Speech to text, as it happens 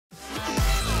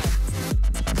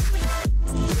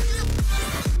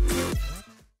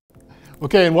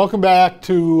Okay, and welcome back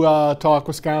to Talk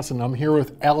Wisconsin. I'm here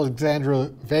with Alexandra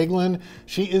Veglahn.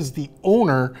 She is the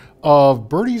owner of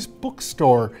Birdy's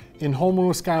Bookstore in Homer,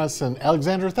 Wisconsin.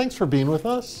 Alexandra, thanks for being with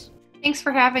us. Thanks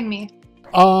for having me.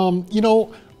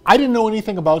 I didn't know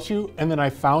anything about you, and then I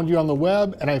found you on the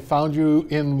web, and I found you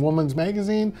in Woman's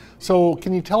Magazine. So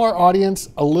can you tell our audience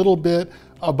a little bit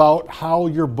about how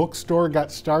your bookstore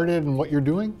got started and what you're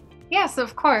doing? Yes,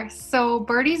 of course. So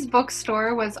Birdy's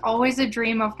Bookstore was always a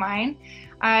dream of mine.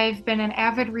 I've been an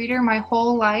avid reader my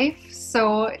whole life.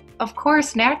 So of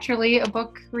course, naturally, a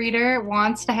book reader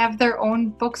wants to have their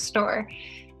own bookstore.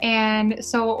 And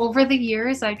so over the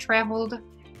years, I traveled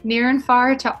near and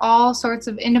far to all sorts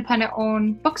of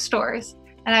independent-owned bookstores.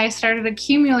 And I started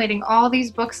accumulating all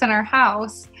these books in our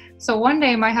house. So one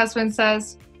day my husband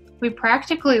says, "We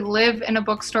practically live in a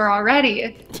bookstore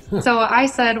already." So I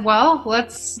said, well,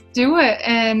 let's do it.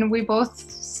 And we both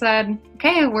said,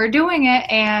 okay, we're doing it.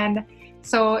 And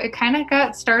so it kind of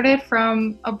got started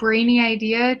from a brainy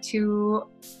idea to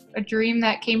a dream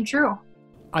that came true.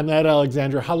 On that,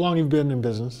 Alexandra, how long have you been in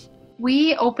business?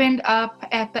 We opened up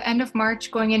at the end of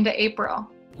March going into April.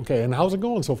 Okay, and how's it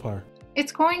going so far?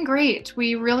 It's going great.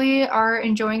 We really are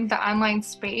enjoying the online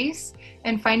space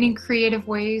and finding creative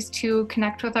ways to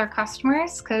connect with our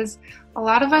customers, because a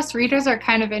lot of us readers are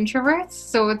kind of introverts,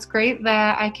 so it's great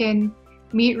that I can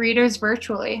meet readers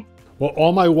virtually. Well,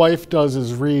 all my wife does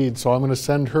is read, so I'm going to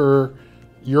send her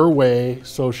your way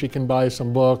so she can buy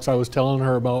some books. I was telling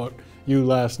her about you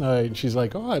last night, and she's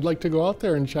like, oh, I'd like to go out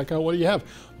there and check out what you have.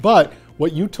 But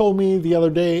what you told me the other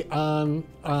day on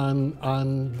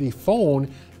the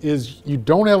phone is you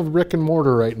don't have a brick and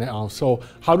mortar right now. So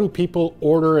how do people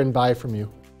order and buy from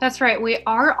you? That's right. We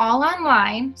are all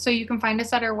online, so you can find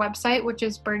us at our website, which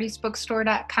is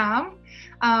birdysbookstore.com.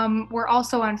 We're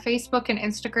also on Facebook and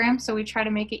Instagram, so we try to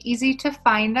make it easy to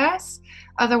find us.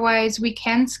 Otherwise, we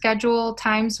can schedule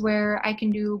times where I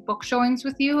can do book showings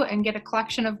with you and get a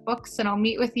collection of books, and I'll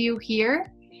meet with you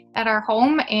here at our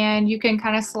home, and you can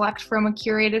kind of select from a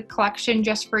curated collection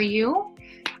just for you.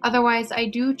 Otherwise, I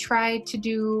do try to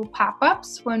do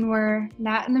pop-ups when we're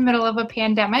not in the middle of a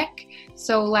pandemic.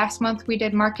 So last month we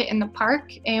did Market in the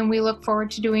Park, and we look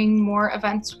forward to doing more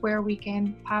events where we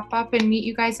can pop up and meet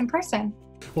you guys in person.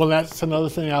 Well, that's another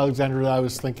thing, Alexandra, that I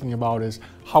was thinking about is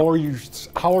how are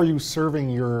you serving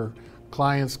your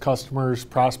clients, customers,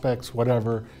 prospects,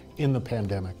 whatever, in the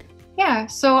pandemic? Yeah,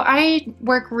 so I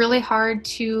work really hard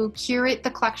to curate the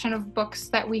collection of books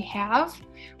that we have.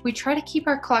 We try to keep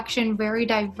our collection very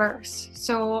diverse.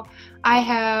 So I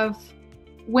have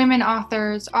women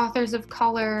authors, authors of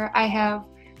color. I have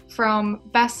from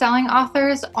best-selling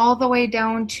authors all the way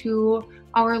down to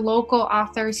our local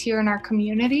authors here in our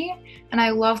community. And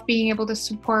I love being able to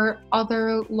support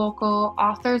other local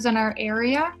authors in our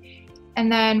area. And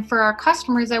then for our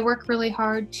customers, I work really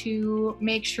hard to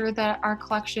make sure that our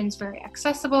collection is very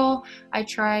accessible. I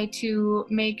try to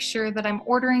make sure that I'm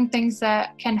ordering things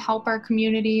that can help our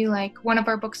community. Like one of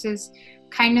our books is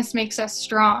Kindness Makes Us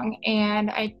Strong, and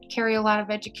I carry a lot of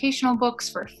educational books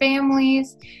for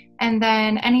families. And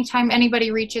then anytime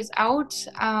anybody reaches out,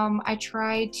 I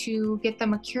try to get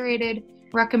them a curated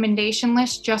recommendation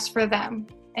list just for them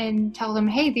and tell them,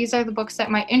 hey, these are the books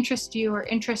that might interest you or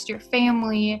interest your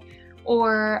family.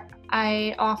 Or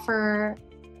I offer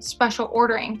special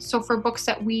ordering. So for books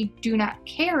that we do not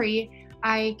carry,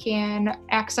 I can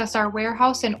access our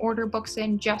warehouse and order books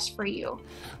in just for you.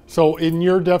 So in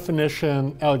your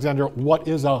definition, Alexandra, what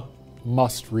is a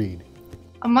must read?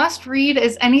 A must read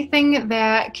is anything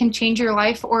that can change your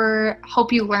life or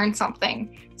help you learn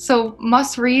something. So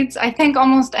must reads, I think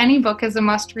almost any book is a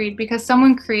must read because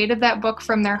someone created that book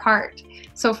from their heart.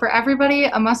 So for everybody,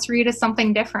 a must read is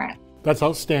something different. That's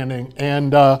outstanding.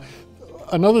 And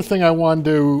another thing I wanted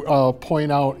to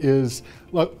point out is,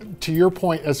 look, to your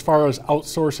point, as far as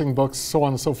outsourcing books, so on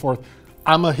and so forth,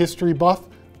 I'm a history buff.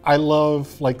 I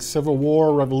love like Civil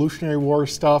War, Revolutionary War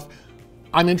stuff.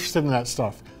 I'm interested in that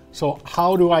stuff. So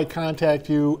how do I contact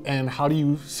you and how do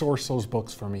you source those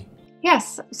books for me?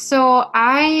 Yes, so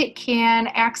I can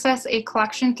access a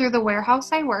collection through the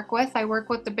warehouse I work with. I work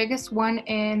with the biggest one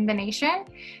in the nation.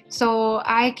 So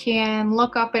I can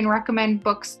look up and recommend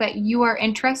books that you are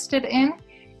interested in.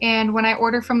 And when I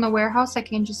order from the warehouse, I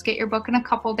can just get your book in a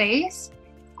couple days.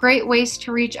 Great ways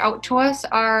to reach out to us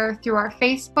are through our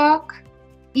Facebook,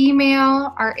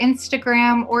 email, our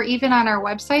Instagram, or even on our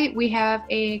website. We have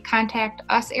a contact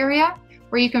us area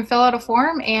where you can fill out a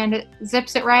form and it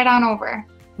zips it right on over.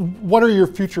 What are your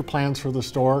future plans for the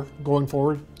store going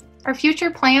forward? Our future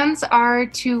plans are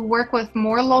to work with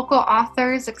more local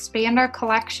authors, expand our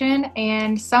collection,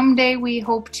 and someday we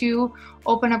hope to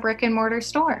open a brick and mortar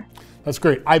store. That's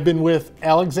great. I've been with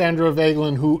Alexandra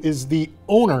Veglahn, who is the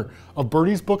owner of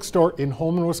Birdy's Bookstore in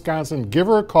Holmen, Wisconsin. Give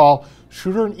her a call,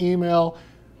 shoot her an email.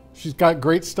 She's got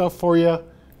great stuff for you.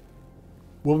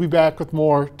 We'll be back with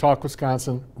more Talk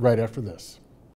Wisconsin right after this.